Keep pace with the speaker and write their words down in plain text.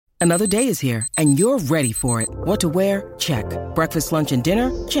Another day is here, and you're ready for it. What to wear? Check. Breakfast, lunch, and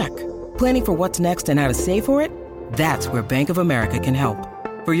dinner? Check. Planning for what's next and how to save for it? That's where Bank of America can help.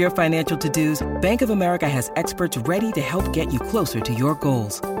 For your financial to-dos, Bank of America has experts ready to help get you closer to your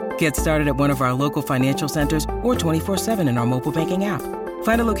goals. Get started at one of our local financial centers or 24/7 in our mobile banking app.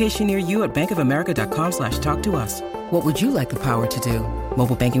 Find a location near you at bankofamerica.com/talktous. What would you like the power to do?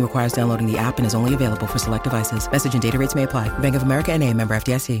 Mobile banking requires downloading the app and is only available for select devices. Message and data rates may apply. Bank of America N.A., member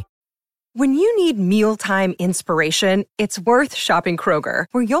FDIC. When you need mealtime inspiration, it's worth shopping Kroger,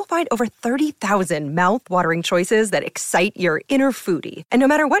 where you'll find over 30,000 mouth-watering choices that excite your inner foodie. And no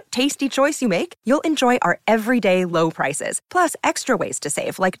matter what tasty choice you make, you'll enjoy our everyday low prices, plus extra ways to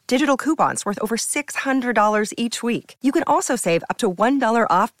save, like digital coupons worth over $600 each week. You can also save up to $1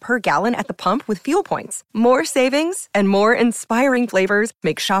 off per gallon at the pump with fuel points. More savings and more inspiring flavors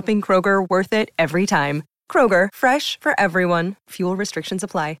make shopping Kroger worth it every time. Kroger, fresh for everyone. Fuel restrictions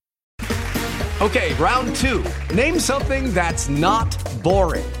apply. Okay, round two. Name something that's not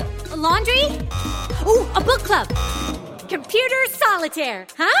boring. A laundry? Ooh, a book club. Computer solitaire,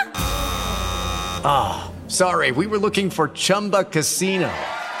 huh? Ah, sorry, we were looking for Chumba Casino.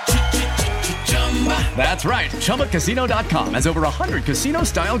 That's right, ChumbaCasino.com has over 100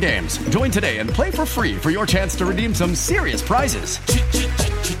 casino-style games. Join today and play for free for your chance to redeem some serious prizes.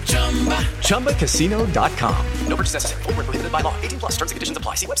 ChumbaCasino.com. No purchase necessary. Void where prohibited by law. 18+. Terms and conditions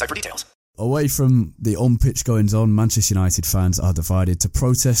apply. See website for details. Away from the on-pitch goings-on, Manchester United fans are divided to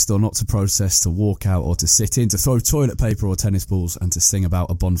protest or not to protest, to walk out or to sit in, to throw toilet paper or tennis balls, and to sing about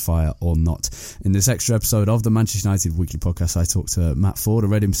a bonfire or not. In this extra episode of the Manchester United Weekly Podcast, I talked to Matt Ford, a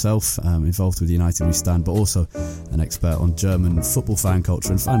Red himself, involved with United We Stand, but also an expert on German football fan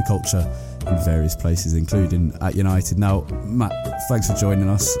culture and fan culture in various places, including at United. Now, Matt, thanks for joining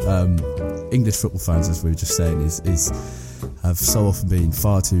us. English football fans, as we were just saying, have so often been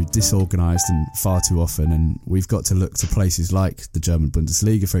far too disorganised and far too often, and we've got to look to places like the German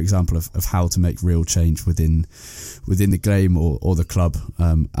Bundesliga, for example, of how to make real change within the game or the club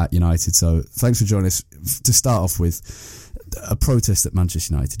at United. So thanks for joining us. To start off with, a protest at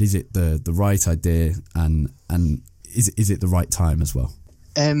Manchester United, is it the right idea, and is it the right time as well?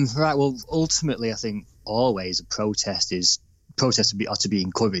 Right, well, ultimately I think always protests are to be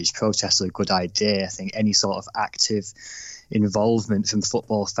encouraged. Protests are a good idea. I think any sort of active involvement from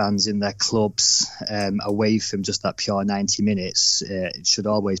football fans in their clubs, away from just that pure 90 minutes, it should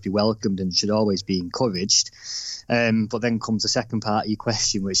always be welcomed and should always be encouraged. But then comes the second part of your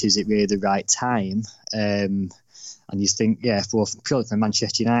question, which is it really the right time? And you think, purely from a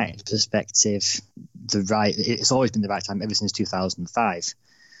Manchester United perspective, it's always been the right time ever since 2005.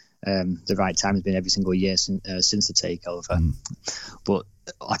 The right time has been every single year since the takeover. But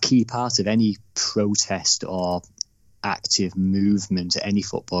a key part of any protest or active movement at any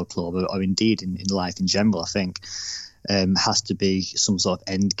football club, or indeed in life in general, I think, has to be some sort of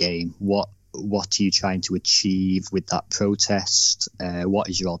end game. What are you trying to achieve with that protest? What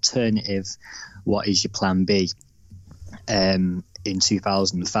is your alternative? What is your plan B? In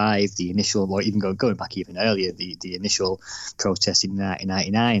 2005, the initial, or even going back even earlier, the initial protest in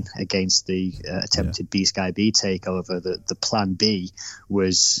 1999 against the attempted B Sky B takeover, the plan B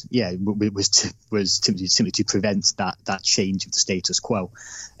was simply to prevent that change of the status quo.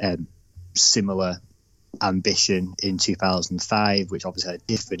 Similar ambition in 2005, which obviously had a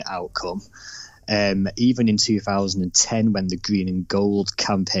different outcome. Even in 2010, when the Green and Gold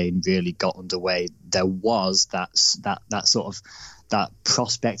campaign really got underway, there was that sort of that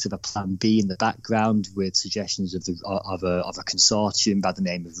prospect of a plan B in the background, with suggestions of a consortium by the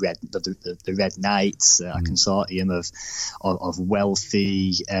name of the Red Knights, a consortium of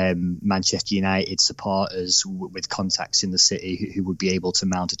wealthy Manchester United supporters with contacts in the city who would be able to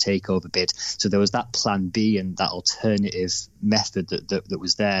mount a takeover bid. So there was that plan B and that alternative method that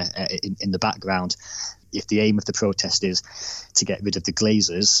was there in the background. If the aim of the protest is to get rid of the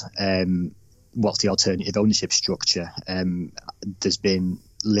Glazers, what's the alternative ownership structure? There's been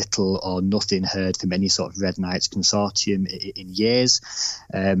little or nothing heard from any sort of Red Knights consortium in years.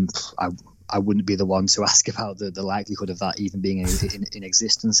 I wouldn't be the one to ask about the likelihood of that even being in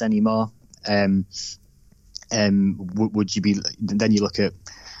existence anymore. Would you be? Then you look at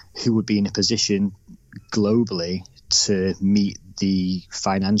who would be in a position globally to meet the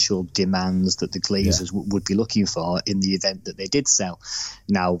financial demands that the Glazers would be looking for in the event that they did sell.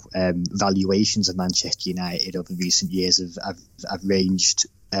 Now, valuations of Manchester United over recent years have ranged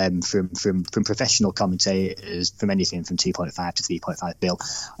from professional commentators, from anything from 2.5 to 3.5 bill.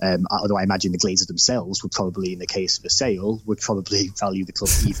 Although I imagine the Glazers themselves would probably, in the case of a sale, would probably value the club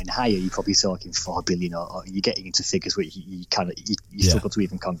even higher. You're probably talking 4 billion, or you're getting into figures which you struggle to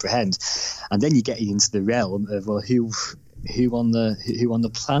even comprehend. And then you're getting into the realm of, well, who on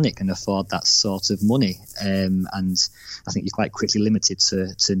the planet can afford that sort of money? And I think you're quite quickly limited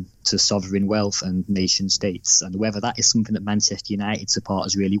to sovereign wealth and nation states, and whether that is something that Manchester United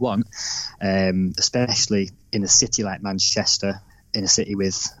supporters really want, especially in a city like Manchester, in a city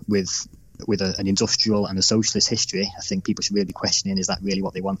with an industrial and a socialist history. I think people should really be questioning, is that really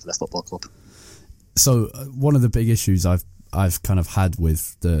what they want for their football club? So one of the big issues I've kind of had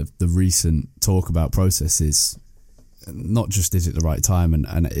with the recent talk about process is not just, is it the right time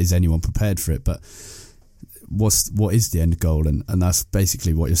and is anyone prepared for it, but what is the end goal? And that's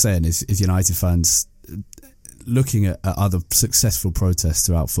basically what you're saying, is United fans looking at other successful protests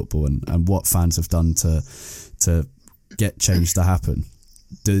throughout football and what fans have done to get change to happen.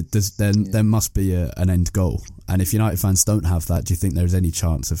 There must be an end goal. And if United fans don't have that, do you think there's any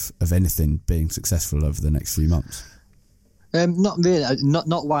chance of anything being successful over the next few months? Not really.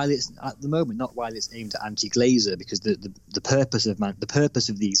 Not while it's at the moment. Not while it's aimed at anti-Glazer, because the purpose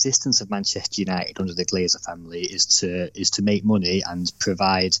of the existence of Manchester United under the Glazer family is to make money and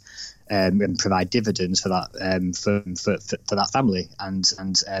provide dividends for that for that family. And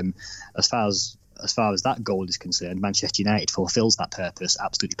as far as that goal is concerned, Manchester United fulfills that purpose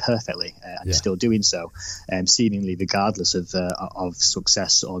absolutely perfectly, and is still doing so, seemingly regardless of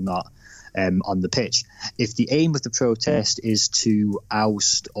success or not. On the pitch. If the aim of the protest is to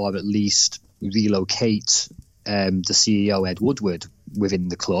oust or at least relocate the CEO Ed Woodward within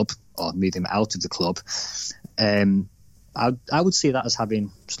the club, or move him out of the club, I would see that as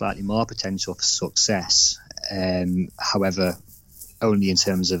having slightly more potential for success. However, only in the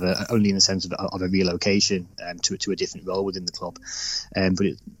sense of a relocation to a different role within the club.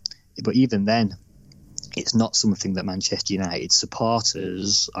 But even then, it's not something that Manchester United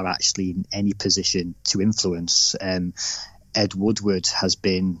supporters are actually in any position to influence. Ed Woodward has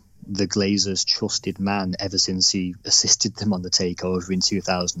been the Glazers' trusted man ever since he assisted them on the takeover in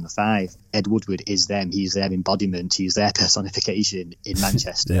 2005. Ed Woodward is them. He's their embodiment. He's their personification in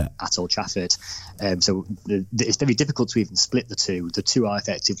Manchester at Old Trafford. So it's very difficult to even split the two. The two are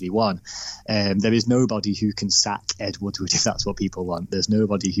effectively one. There is nobody who can sack Ed Woodward if that's what people want. There's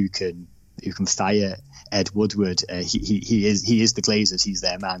nobody who can fire Ed Woodward. He is the Glazers. He's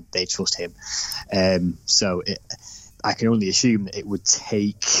their man. They trust him. I can only assume that it would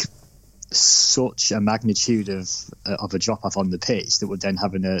take such a magnitude of a drop off on the pitch that would then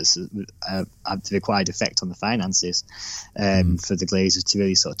have the required effect on the finances for the Glazers to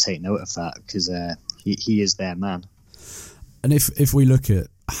really sort of take note of that, because he is their man. And if we look at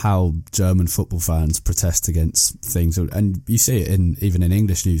how German football fans protest against things, and you see it even in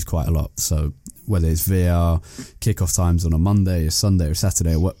English news quite a lot, so whether it's VAR, kickoff times on a Monday, a Sunday or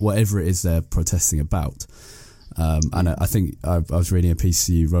Saturday, or whatever it is they're protesting about. And I think I was reading a piece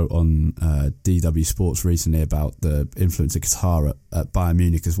you wrote on DW Sports recently about the influence of Qatar at Bayern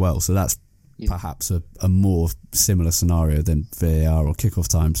Munich as well, so that's perhaps a more similar scenario than VAR or kickoff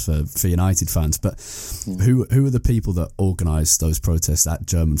times for United fans. But who are the people that organise those protests at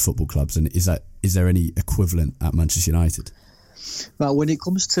German football clubs, and is there any equivalent at Manchester United? Well, when it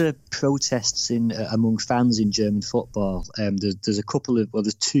comes to protests among fans in German football,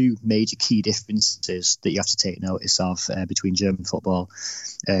 there's two major key differences that you have to take notice of between German football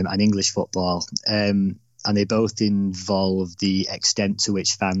and English football. And they both involve the extent to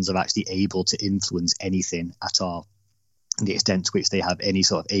which fans are actually able to influence anything at all, and the extent to which they have any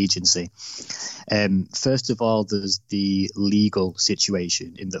sort of agency. First of all, there's the legal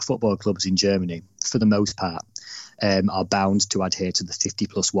situation in that football clubs in Germany, for the most part, are bound to adhere to the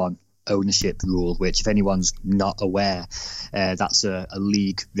 50+1 ownership rule, which, if anyone's not aware, that's a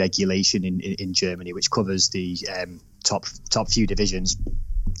league regulation in Germany which covers the top few divisions,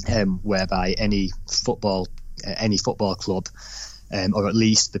 whereby any football club, or at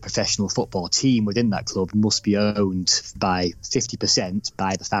least the professional football team within that club, must be owned by 50%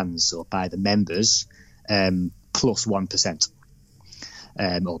 by the fans or by the members, plus 1%.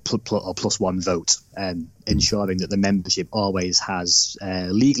 Or plus one vote, ensuring that the membership always has,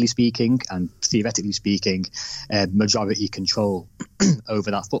 legally speaking and theoretically speaking, majority control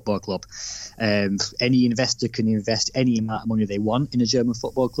over that football club. Any investor can invest any amount of money they want in a German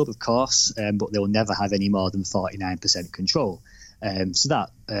football club, of course, but they will never have any more than 49% control. So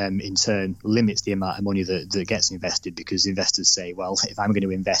that, in turn, limits the amount of money that gets invested, because investors say, well, if I'm going to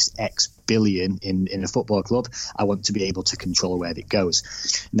invest X billion in a football club, I want to be able to control where it goes.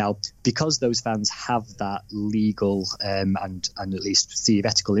 Now, because those fans have that legal and at least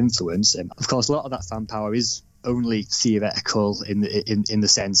theoretical influence, of course, a lot of that fan power is only theoretical in the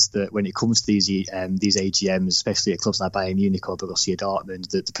sense that when it comes to these AGMs, especially at clubs like Bayern Munich or Borussia Dortmund,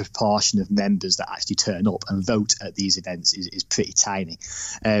 the proportion of members that actually turn up and vote at these events is pretty tiny.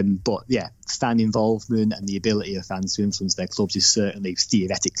 But yeah, fan involvement and the ability of fans to influence their clubs is certainly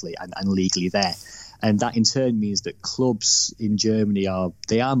theoretically and legally there. And that in turn means that clubs in Germany are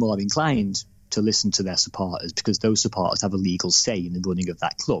more inclined to listen to their supporters, because those supporters have a legal say in the running of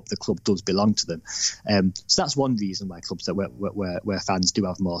that club. The club does belong to them. So that's one reason why clubs where fans do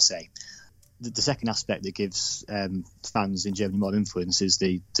have more say. The second aspect that gives fans in Germany more influence is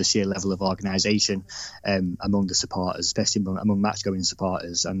the sheer level of organisation among the supporters, especially among match-going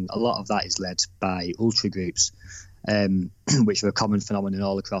supporters. And a lot of that is led by ultra groups, which are a common phenomenon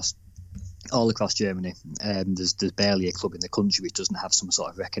all across Germany. There's barely a club in the country which doesn't have some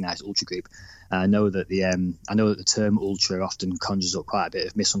sort of recognised ultra group. I know that the term ultra often conjures up quite a bit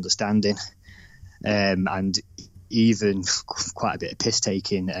of misunderstanding, and even quite a bit of piss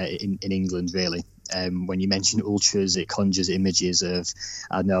taking in England, really. When you mention ultras, it conjures images of,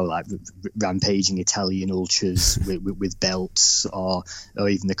 like rampaging Italian ultras with belts, or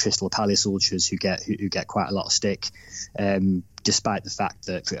even the Crystal Palace ultras who get quite a lot of stick. Despite the fact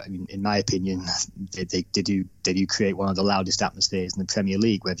that, in my opinion, they do create one of the loudest atmospheres in the Premier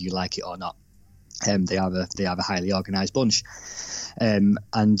League, whether you like it or not. They have a highly organised bunch, and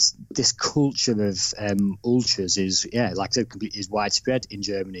this culture of ultras is, like I said, is widespread in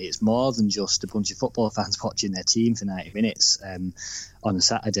Germany. It's more than just a bunch of football fans watching their team for 90 minutes on a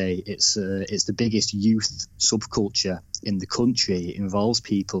Saturday. It's the biggest youth subculture in the country. It involves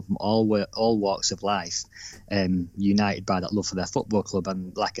people from all walks of life, united by that love for their football club.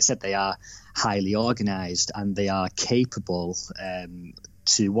 And like I said, they are highly organised and they are capable,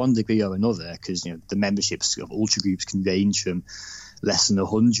 to one degree or another, because the memberships of ultra groups can range from less than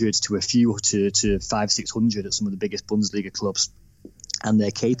 100 to a few to 500-600 at some of the biggest Bundesliga clubs, and they're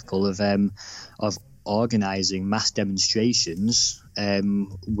capable of organising mass demonstrations,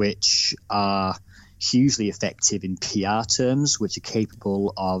 which are hugely effective in PR terms, which are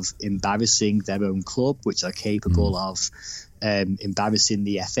capable of embarrassing their own club, which are capable of embarrassing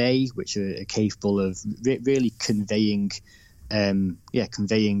the FA, which are capable of really conveying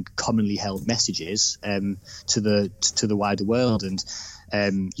commonly held messages to the wider world. And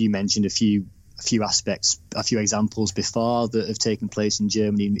you mentioned a few examples before that have taken place in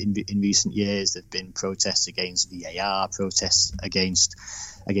Germany in recent years. There have been protests against VAR, protests against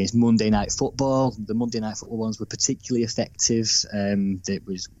Monday Night Football. The Monday Night Football ones were particularly effective, and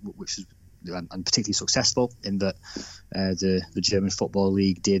particularly successful in that the German Football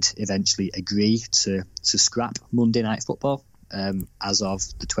League did eventually agree to scrap Monday Night Football as of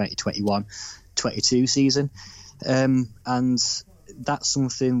the 2021-22 season. And that's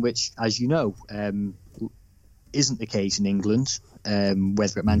something which, as you know, isn't the case in England,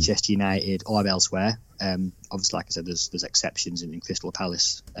 whether at Manchester United or elsewhere. Obviously, like I said, there's exceptions in Crystal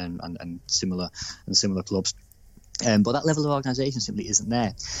Palace and similar clubs. But that level of organisation simply isn't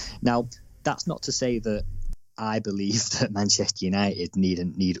there. Now, that's not to say that I believe that Manchester United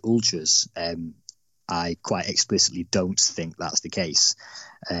need ultras. I quite explicitly don't think that's the case.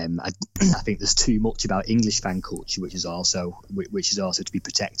 I think there's too much about English fan culture, which is also to be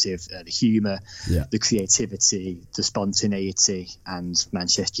protective. The humour, the creativity, the spontaneity, and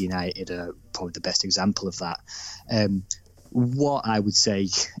Manchester United are probably the best example of that. What I would say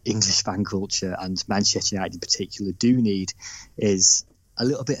English fan culture and Manchester United in particular do need is a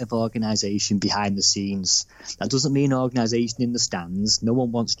little bit of organisation behind the scenes. That doesn't mean organisation in the stands. No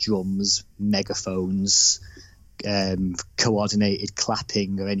one wants drums, megaphones, coordinated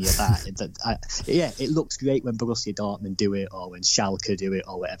clapping or any of that. It looks great when Borussia Dortmund do it, or when Schalke do it,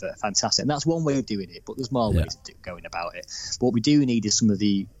 or whatever. Fantastic, and that's one way of doing it. But there's more ways of going about it. But what we do need is some of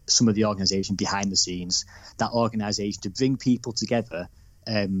the organisation behind the scenes. That organisation to bring people together,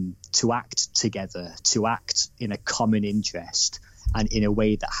 to act together, to act in a common interest, and in a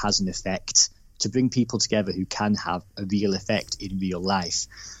way that has an effect, to bring people together who can have a real effect in real life.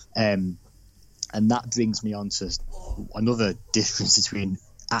 And that brings me on to another difference between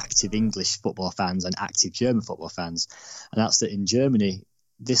active English football fans and active German football fans. And that's that in Germany,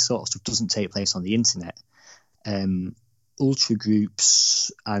 this sort of stuff doesn't take place on the internet. Ultra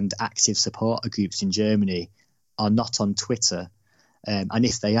groups and active supporter groups in Germany are not on Twitter. And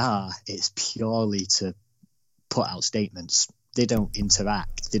if they are, it's purely to put out statements. They don't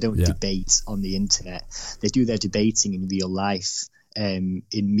interact. They don't debate on the internet. They do their debating in real life, in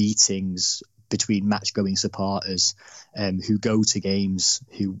meetings between match-going supporters who go to games,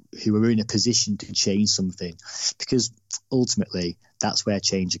 who are in a position to change something. Because ultimately, that's where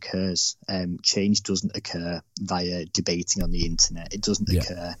change occurs. Change doesn't occur via debating on the internet. It doesn't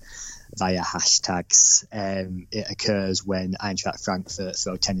occur via hashtags. It occurs when Eintracht Frankfurt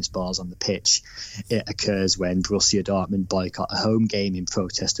throw tennis balls on the pitch. It occurs when Borussia Dortmund boycott a home game in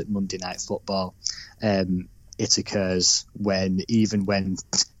protest at Monday Night Football. It occurs when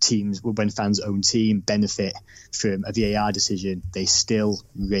fans' own team benefit from a VAR decision, they still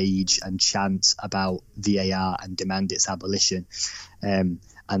rage and chant about VAR and demand its abolition. And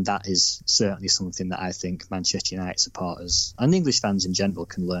that is certainly something that I think Manchester United supporters and English fans in general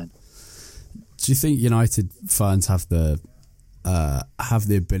can learn. Do you think United fans have the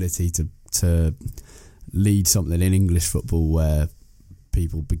ability to lead something in English football where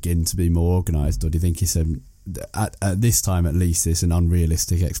people begin to be more organised, or do you think it's at this time at least it's an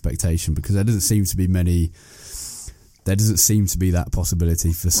unrealistic expectation, because there doesn't seem to be that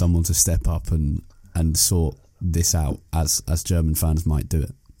possibility for someone to step up and sort this out as German fans might do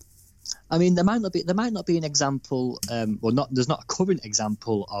it? I mean, there might not be an example. There's not a current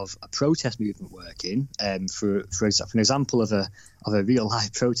example of a protest movement working. For an example of a real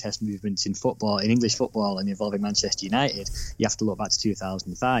life protest movement in football, in English football, and involving Manchester United, you have to look back to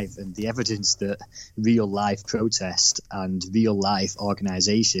 2005, and the evidence that real life protest and real life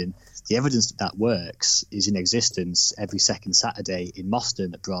organisation, the evidence that works is in existence every second Saturday in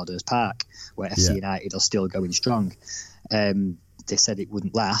Moston at Broadhurst Park, where FC United are still going strong. They said it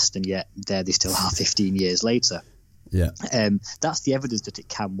wouldn't last, and yet there they still are 15 years later. That's the evidence that it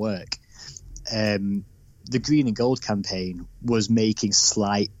can work. The Green and Gold campaign was making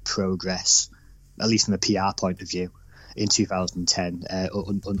slight progress, at least from a PR point of view, in 2010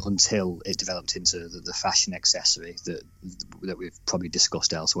 until it developed into the fashion accessory that we've probably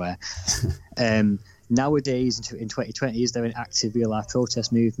discussed elsewhere. Nowadays, in 2020, is there an active real-life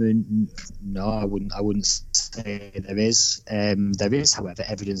protest movement? No, I wouldn't say there is. There is, however,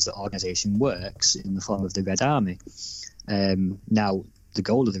 evidence that organisation works in the form of the Red Army. Now, the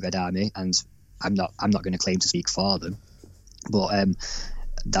goal of the Red Army, and I'm not going to claim to speak for them, but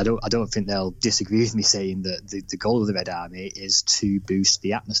I don't think they'll disagree with me saying that the goal of the Red Army is to boost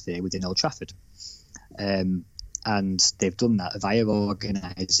the atmosphere within Old Trafford. And they've done that via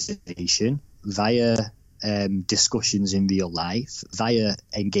organisation, via discussions in real life, via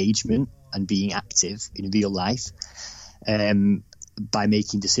engagement and being active in real life, by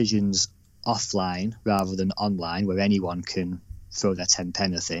making decisions offline rather than online, where anyone can throw their 10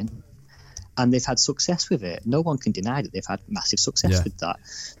 penneth in. And they've had success with it. No one can deny that they've had massive success with that.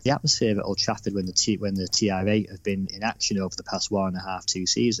 The atmosphere at Old Trafford when the TRA have been in action over the past 2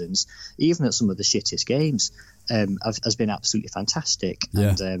 seasons, even at some of the shittest games, has been absolutely fantastic.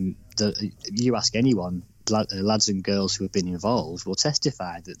 And you ask anyone, lads and girls who have been involved will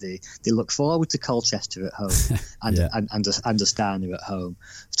testify that they look forward to Colchester at home and Astana at home.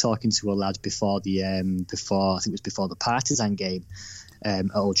 I was talking to a lad before the Partizan game at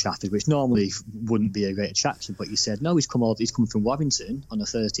Old Trafford, which normally wouldn't be a great attraction, but he said no, he's come from Warrington on a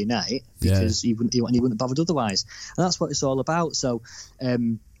Thursday night because he wouldn't have bothered otherwise, and that's what it's all about. So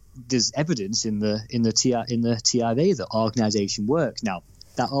there's evidence in the TRA that organisation works. Now,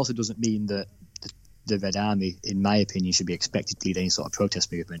 that also doesn't mean that the Red Army, in my opinion, should be expected to lead any sort of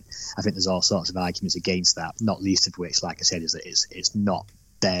protest movement. I think there's all sorts of arguments against that, not least of which, like I said, is that it's not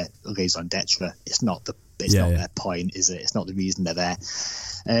their raison d'etre. It's not their point, is it? It's not the reason they're there.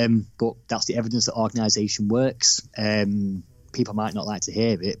 But that's the evidence that organisation works. People might not like to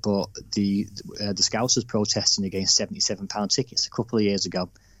hear it, but the Scousers protesting against £77 tickets a couple of years ago,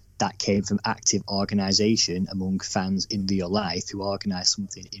 that came from active organisation among fans in real life who organised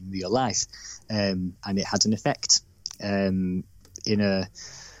something in real life, and it had an effect. In a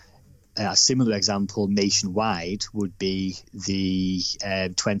similar example nationwide would be the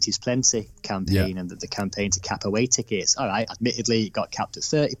 20's Plenty campaign, and the campaign to cap away tickets. All right, admittedly, it got capped at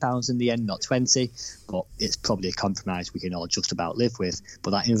 £30 in the end, not 20, but it's probably a compromise we can all just about live with. But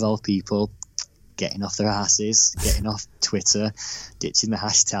that involved people getting off their asses, getting off Twitter, ditching the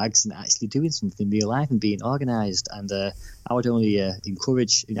hashtags, and actually doing something in real life and being organised. And I would only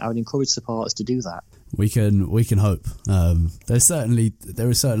encourage supporters to do that. We can hope. There are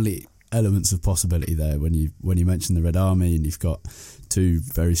certainly elements of possibility there when you mention the Red Army, and you've got two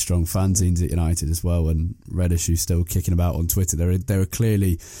very strong fanzines at United as well, and Reddish, who's still kicking about on Twitter. There are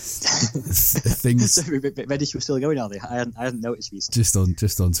clearly things. Reddish was still going, are they? I hadn't noticed recently.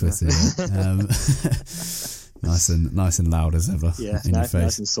 Just on Twitter. Yeah. nice and loud as ever. Yeah, in your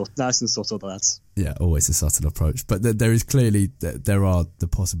face. Nice and subtle, lads. Yeah, always a subtle approach. But there is clearly there are the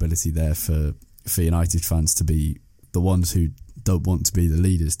possibility there for United fans to be the ones who don't want to be the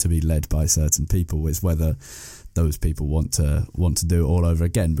leaders, to be led by certain people. It's whether those people want to do it all over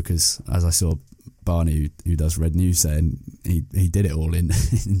again, because as I saw Barney, who does Red News, saying he did it all in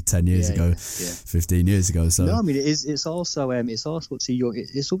 10 years ago, 15 years ago. So no, I mean it's also up to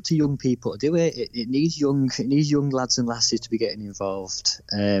young people to do it. It needs young lads and lasses to be getting involved,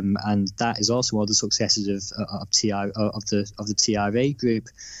 and that is also one of the successes of the TRA group.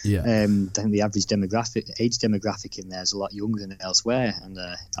 Yeah, I think the average age demographic in there is a lot younger than elsewhere, and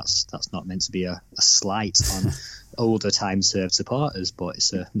that's not meant to be a slight on older time served supporters, but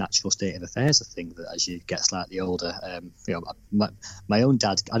it's a natural state of affairs. I think that as you get slightly older, my own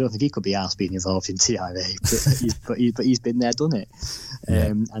dad, I don't think he could be asked being involved in TRA, but he's been there, done it,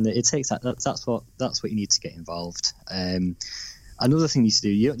 and it takes that. That's what you need to get involved. Another thing you need to do,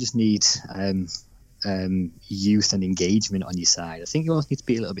 you don't just need youth and engagement on your side. I think you also need to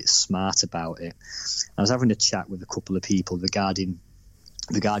be a little bit smart about it. I was having a chat with a couple of people regarding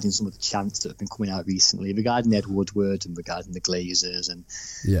some of the chants that have been coming out recently, regarding Ed Woodward and regarding the Glazers and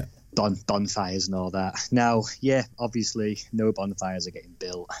bonfires and all that. Now, obviously, no bonfires are getting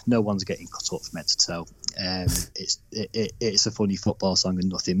built. No one's getting cut up from head to toe. It's a funny football song and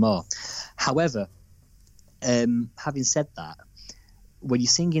nothing more. However, having said that, when you're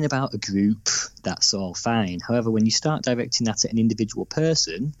singing about a group, that's all fine. However, when you start directing that at an individual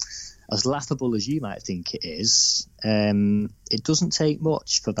person, as laughable as you might think it is, it doesn't take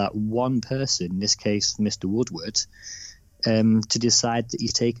much for that one person, in this case Mr. Woodward, to decide that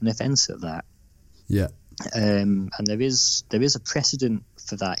you've taken offence at that. Yeah. And there is a precedent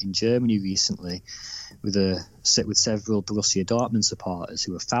for that in Germany recently, with several Borussia Dortmund supporters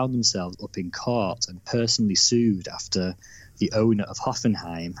who have found themselves up in court and personally sued after the owner of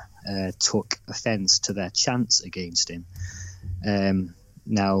Hoffenheim took offence to their chants against him.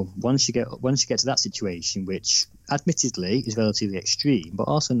 Now, once you get to that situation, which admittedly is relatively extreme, but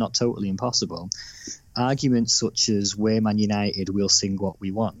also not totally impossible, arguments such as "We're Man United, we'll sing what we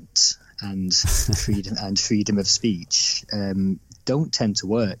want," and freedom of speech don't tend to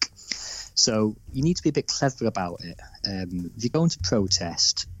work. So you need to be a bit clever about it. If you're going to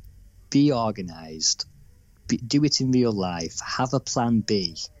protest, be organised, do it in real life, have a plan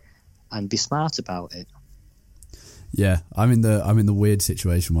B, and be smart about it. Yeah, I'm in the weird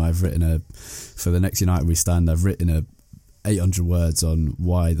situation where I've written for the next United We Stand, I've written 800 words on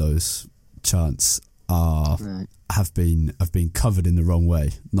why those chants have been covered in the wrong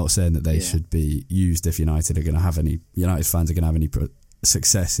way. Not saying that they should be used if United fans are going to have any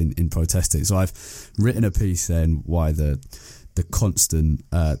success in protesting. So I've written a piece saying why the constant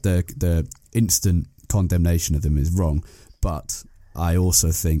the instant condemnation of them is wrong, but I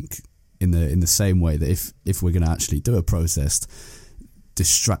also think in the same way that if we're going to actually do a protest,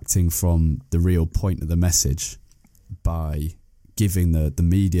 distracting from the real point of the message by giving the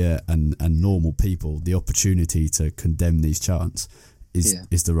media and normal people the opportunity to condemn these chants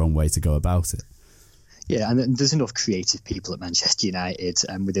is the wrong way to go about it. Yeah, and there's enough creative people at Manchester United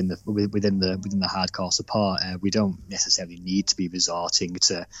and within the hardcore support. We don't necessarily need to be resorting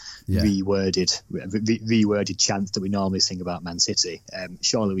to reworded chants that we normally sing about Man City.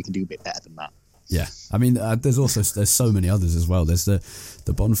 Surely we can do a bit better than that. Yeah, I mean, there's so many others as well. There's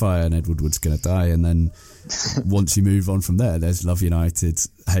the bonfire and Ed Woodward's going to die, and then once you move on from there, there's Love United,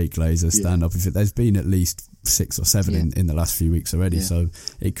 Hate Glazer, Stand Up. There's been at least 6 or 7 in the last few weeks already, so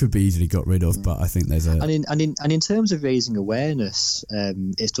it could be easily got rid of. But I think there's in terms of raising awareness,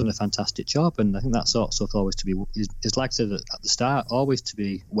 it's done a fantastic job, and I think that sort of stuff always to be is like I said at the start, always to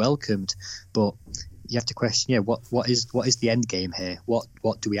be welcomed, but you have to question, what is the end game here? What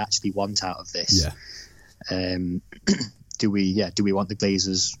do we actually want out of this? Yeah. Do we want the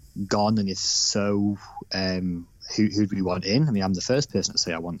Glazers gone? And if so, who do we want in? I mean, I'm the first person to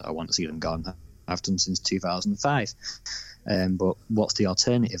say I want to see them gone. I've done since 2005. But what's the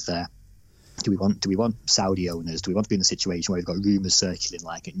alternative there? Do we want Saudi owners? Do we want to be in a situation where we've got rumours circulating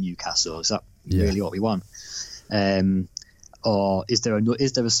like at Newcastle? Is that really what we want? Or is there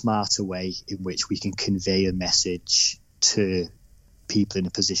a smarter way in which we can convey a message to people in a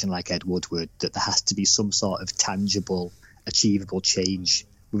position like Ed Woodward that there has to be some sort of tangible, achievable change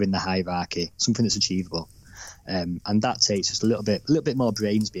within the hierarchy, something that's achievable, and that takes just a little bit more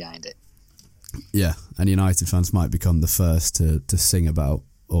brains behind it. Yeah, and United fans might become the first to sing about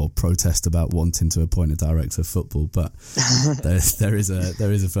or protest about wanting to appoint a director of football, but there is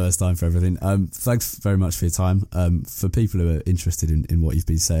a first time for everything. Thanks very much for your time. For people who are interested in what you've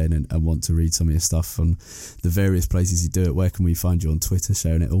been saying and want to read some of your stuff on the various places you do it, where can we find you on Twitter,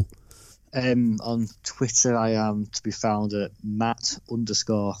 sharing it all? On Twitter, I am to be found at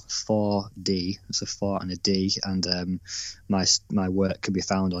Matt_4D. It's a 4 and a D, and my work can be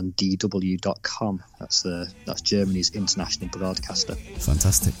found on DW.com. That's Germany's international broadcaster.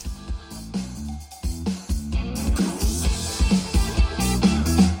 Fantastic.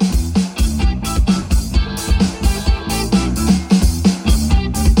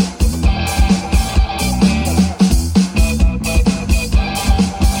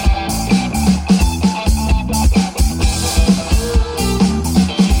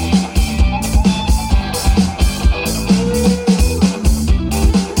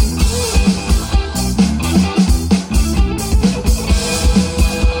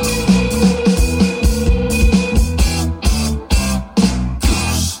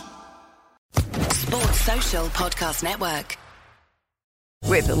 Podcast Network.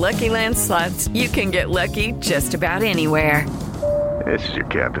 With the Lucky Land Slots, you can get lucky just about anywhere. This is your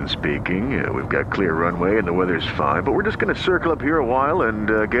captain speaking. We've got clear runway and the weather's fine, but we're just going to circle up here a while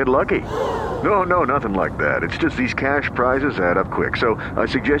and get lucky. No, nothing like that. It's just these cash prizes add up quick. So I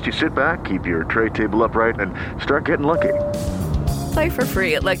suggest you sit back, keep your tray table upright, and start getting lucky. Play for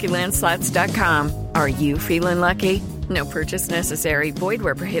free at LuckyLandSlots.com. Are you feeling lucky? No purchase necessary. Void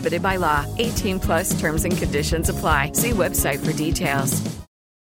where prohibited by law. 18+ terms and conditions apply. See website for details.